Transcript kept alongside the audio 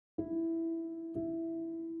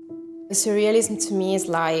Surrealism to me is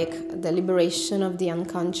like the liberation of the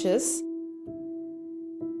unconscious.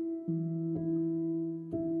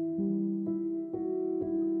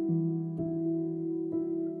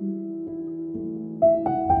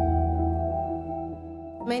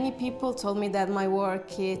 Many people told me that my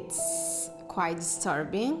work is quite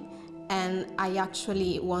disturbing, and I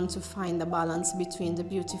actually want to find a balance between the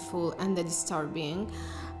beautiful and the disturbing.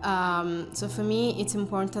 So for me, it's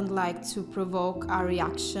important to provoke a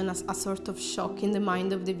reaction, a sort of shock in the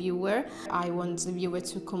mind of the viewer. I want the viewer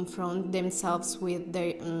to confront themselves with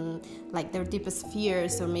their, their deepest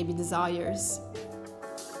fears or maybe desires.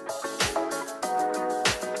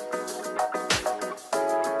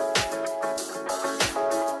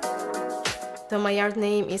 So my art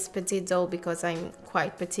name is Petite Doll because I'm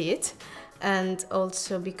quite petite, and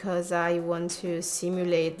also because I want to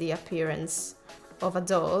simulate the appearance of a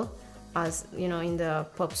doll. As you know, in the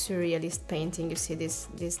pop surrealist painting you see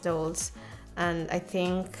these dolls, and I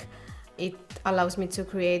think it allows me to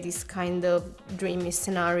create this kind of dreamy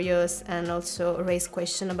scenarios and also raise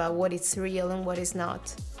questions about what is real and what is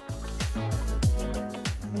not.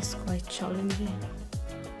 It's quite challenging.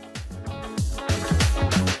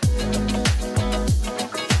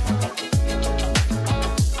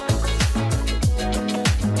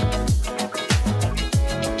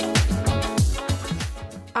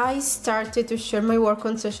 I started to share my work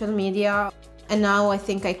on social media, and now I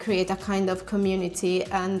think I create a kind of community,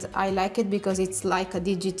 and I like it because it's like a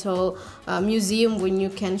digital museum when you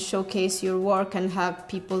can showcase your work and have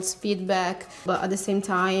people's feedback, but at the same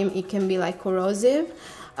time it can be corrosive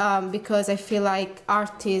because I feel like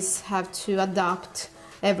artists have to adapt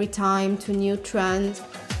every time to new trends.